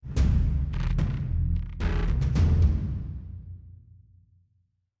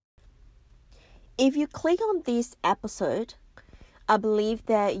if you click on this episode, I believe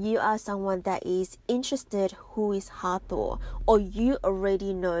that you are someone that is interested who is Hathor, or you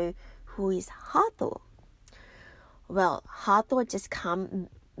already know who is Hathor. Well, Hathor just come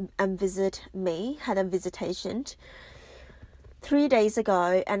and visit me, had a visitation 3 days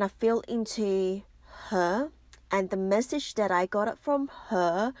ago, and I fell into her, and the message that I got from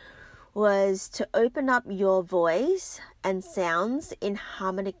her was to open up your voice and sounds in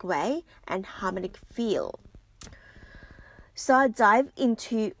harmonic way and harmonic feel. So I dive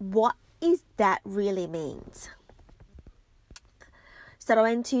into what is that really means. So I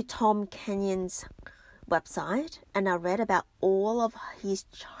went to Tom Kenyon's website and I read about all of his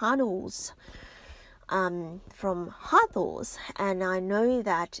channels from Hathors, and I know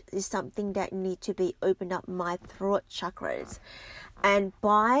that is something that need to be opened up my throat chakras. And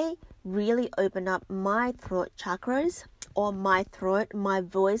by really open up my throat chakras, or my throat, my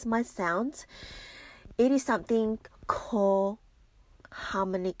voice, my sounds, it is something called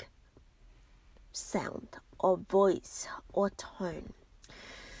harmonic sound or voice or tone.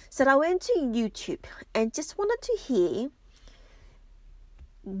 So I went to YouTube and just wanted to hear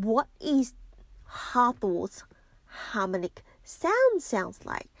what is Hathor's harmonic sounds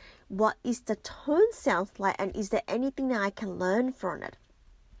like. What is the tone sounds like, and is there anything that I can learn from it?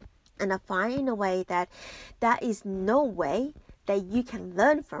 And I find in a way that there is no way that you can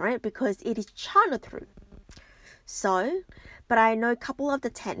learn from it because it is channeled through. So, but I know a couple of the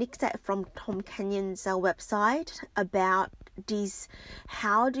techniques that from Tom Kenyon's website about this.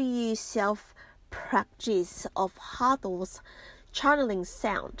 How do you self-practice of Hathor's channeling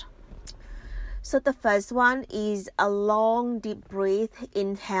sound? So the first one is a long deep breath,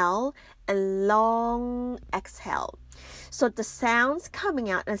 inhale, and long exhale. So the sounds coming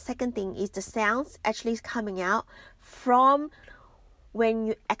out, and the second thing is the sounds actually coming out from when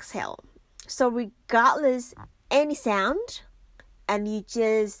you exhale. So regardless any sound, and you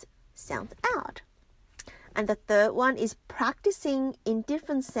just sound out. And the third one is practicing in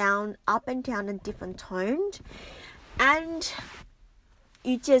different sound, up and down and different tones. And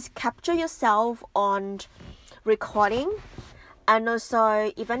you just capture yourself on recording. And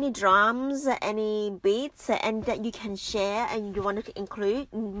also, if any drums, any beats, and that you can share and you wanted to include,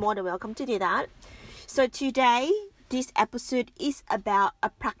 you're more than welcome to do that. So today, this episode is about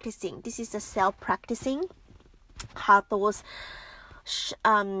practicing. This is a self-practicing Hathor's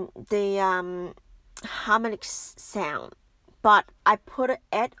harmonic sound, but I put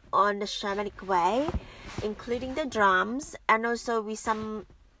it on the shamanic way, including the drums, and also with some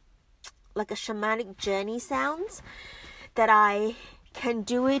like a shamanic journey sounds that I can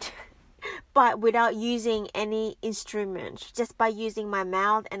do it but without using any instrument, just by using my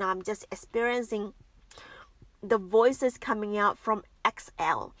mouth, and I'm just experiencing the voices coming out from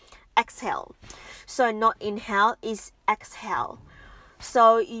exhale. So not inhale, is exhale.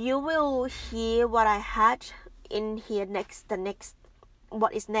 So you will hear what I had in here next.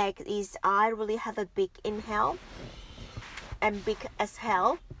 What is next is I really have a big inhale and big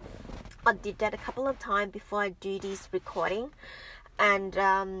exhale. I did that a couple of times before I do this recording. And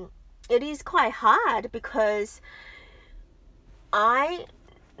it is quite hard because I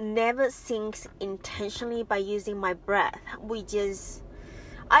never sing intentionally by using my breath.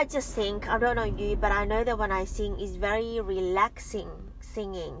 I just sing. I don't know you, but I know that when I sing is very relaxing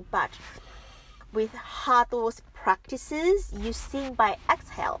singing. But with Hathor's practices, you sing by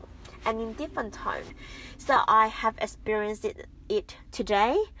exhale and in different tone. So I have experienced it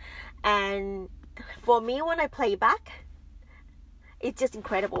today, and for me, when I play back, it's just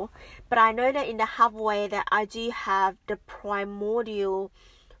incredible. But I know that in the halfway that I do have the primordial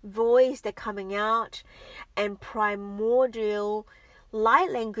voice that coming out and primordial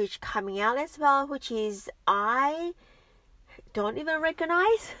light language coming out as well, which is I don't even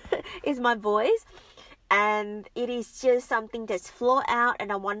recognize is my voice, and it is just something that's flow out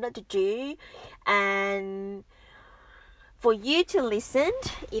and I wanted to do. And for you to listen,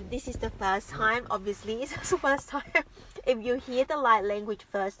 if this is the first time, obviously it's the first time, if you hear the light language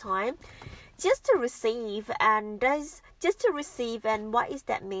first time, just to receive, and what is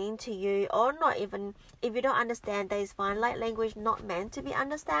that mean to you, or not even, if you don't understand, that is fine. Light language not meant to be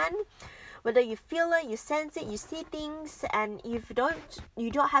understand. Whether you feel it, you sense it, you see things, and if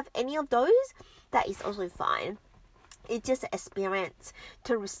you don't have any of those, that is also fine. It's just an experience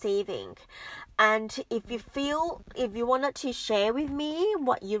to receiving. And if you wanted to share with me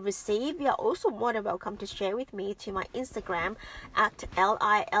what you receive, you're also more than welcome to share with me to my Instagram at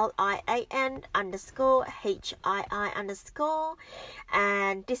LILIAN_HII_.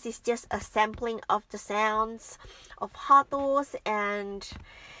 And this is just a sampling of the sounds of Hathor's, and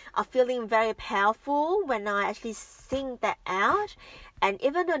are feeling very powerful when I actually sing that out. And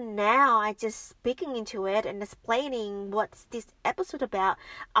even though now I just speaking into it and explaining what's this episode about,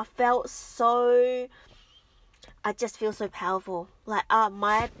 I just feel so powerful. Like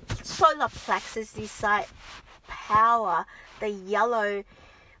my solar plexus is like power, the yellow,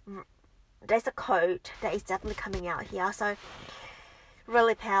 there's a code that is definitely coming out here. So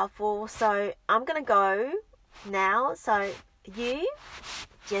really powerful. So I'm gonna go now. So you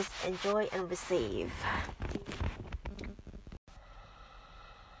just enjoy and receive.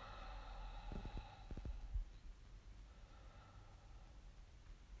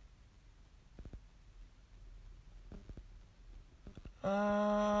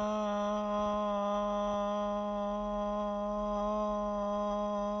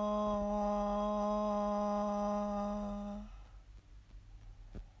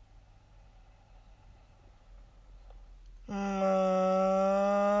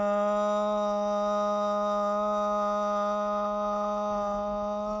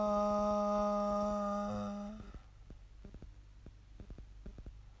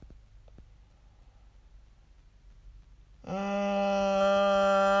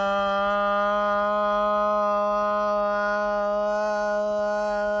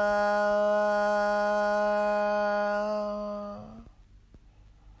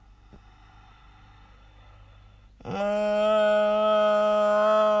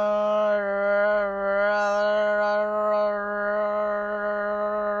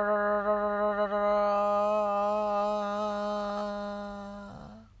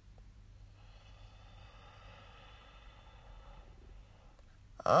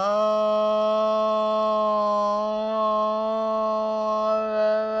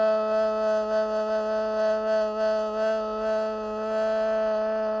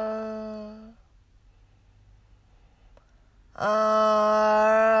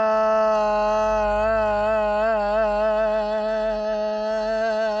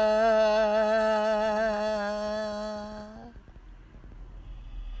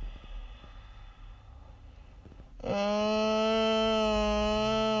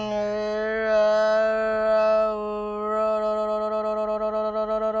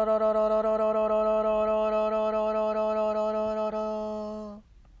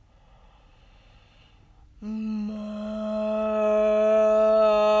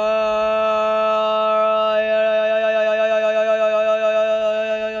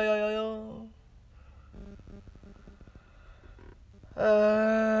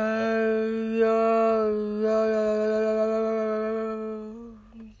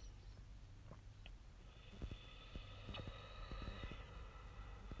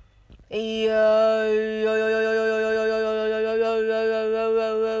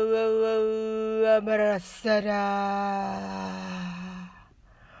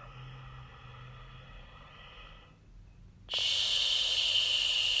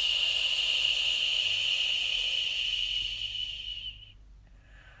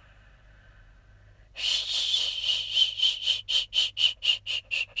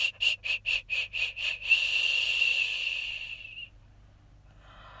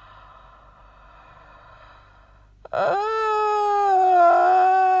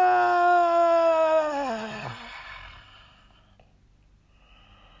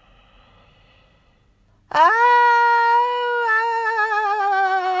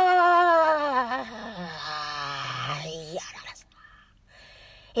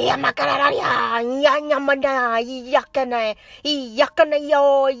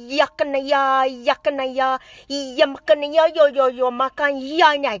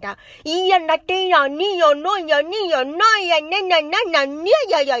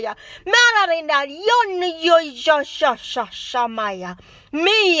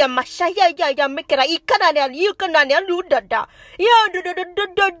 Mia masaya ya mikira ikana ya yukana ya ludada ya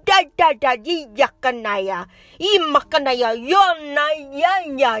da yakana ya imakana ya yona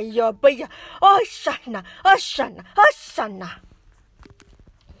ya baya ashana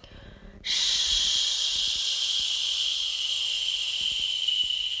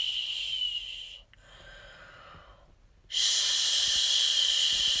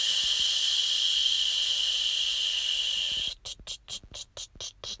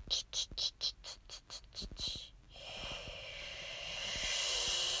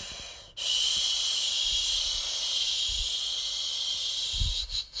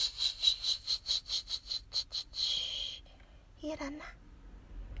Irana,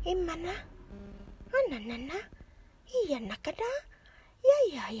 imana, ananana, iyanakada,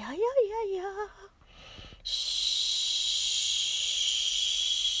 ya.